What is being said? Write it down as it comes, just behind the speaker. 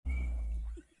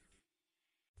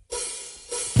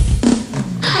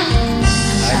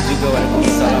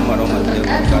warahmatullahi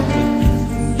wabarakatuh.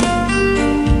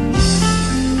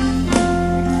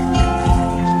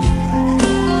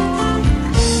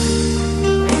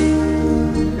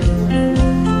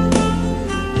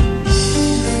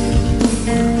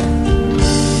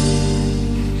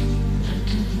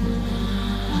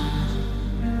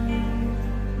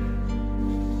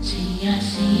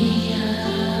 Sia-sia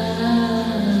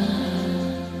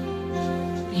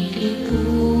diriku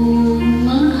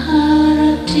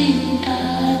mengharap cinta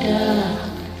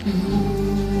dalammu.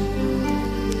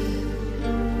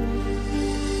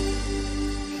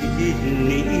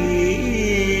 Kini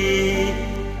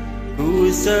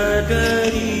ku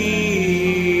sadari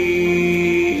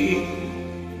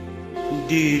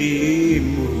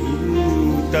dirimu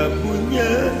tak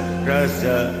punya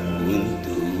rasa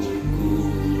untukku.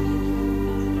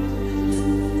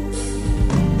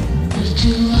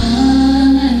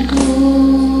 Perjuanganku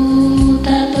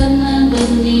tak pernah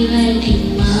bernilai di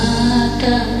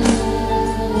matamu.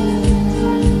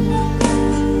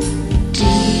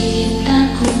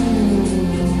 Cintaku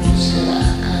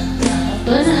seakan tak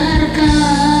berharga.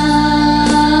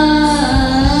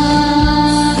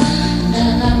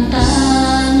 Dalam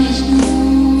tangismu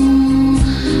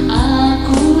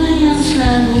akulah yang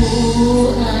selalu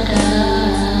ada.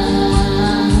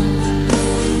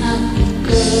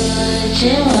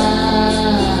 Kecewa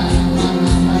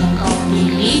mengapa kau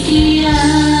pilih dia.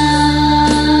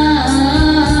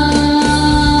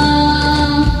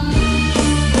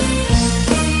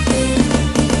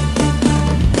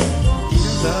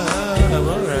 Bila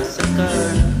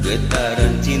merasakan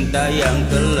getaran cinta yang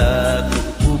telah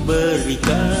ku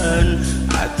berikan,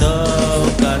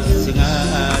 ataukah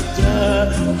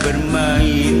sengaja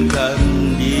bermainkan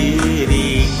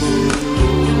diriku?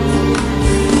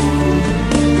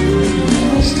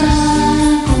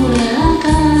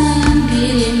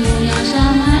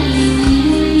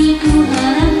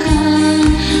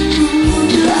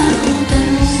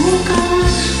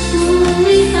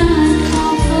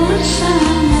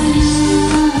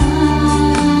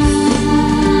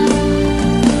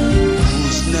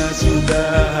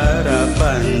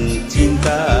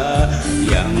 Cinta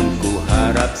yang ku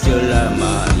harap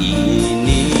selama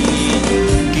ini,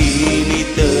 kini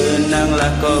tenanglah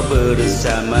kau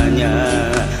bersamanya,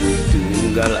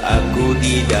 tinggal aku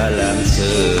di dalam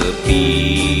sepi.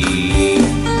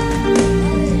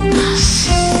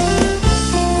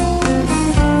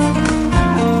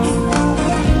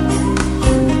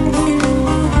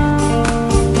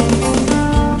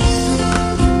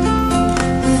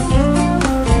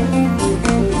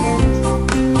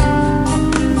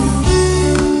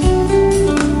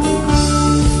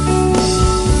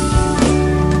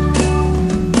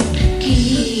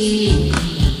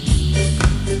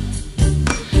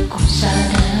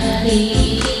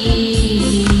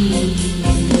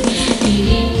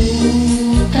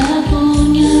 Dirimu tak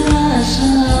punya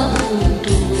rasa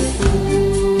untukku.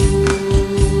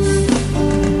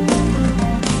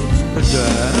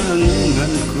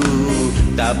 Perjuanganku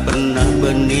tak pernah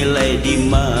bernilai di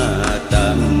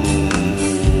matamu.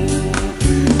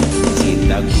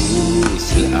 Cintaku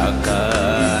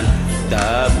seakan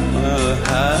tak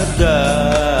berharga.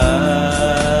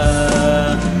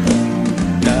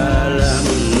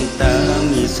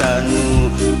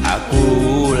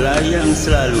 Akulah yang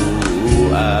selalu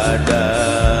ada.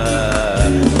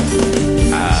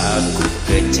 Aku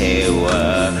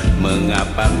kecewa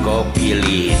mengapa kau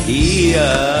pilih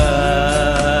dia.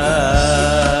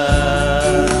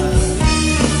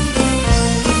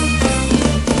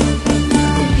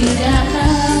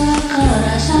 Tidakkah kau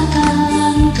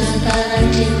rasakan getaran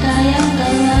cinta yang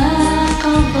telah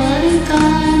kau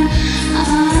berikan?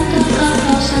 Ataukah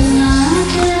kau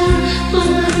sengaja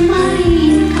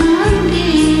bermainkan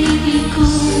diriku?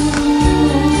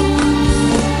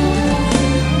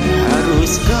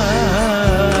 Haruskah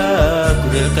ku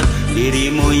dekat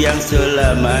dirimu yang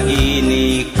selama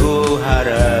ini ku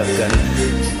harapkan?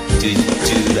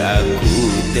 Jujur aku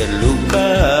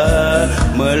terluka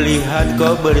melihat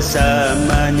kau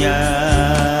bersamanya.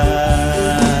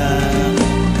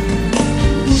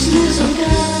 Musnah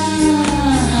sudah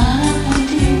harapan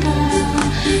cinta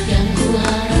yang ku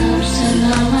harap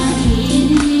selama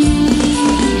ini,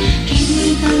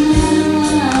 kini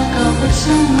tenanglah kau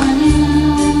bersamanya,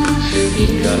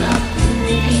 tinggal aku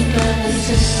di dalam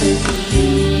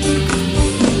sepi.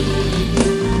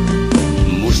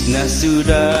 Musnah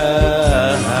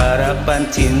sudah harapan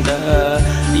cinta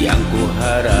yang ku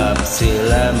harap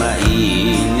selama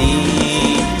ini,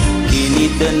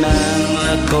 kini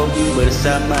tenanglah kau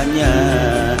bersamanya,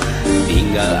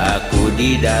 tinggal aku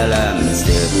di dalam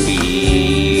sepi.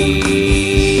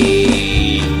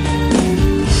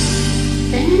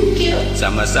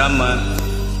 bersama-sama.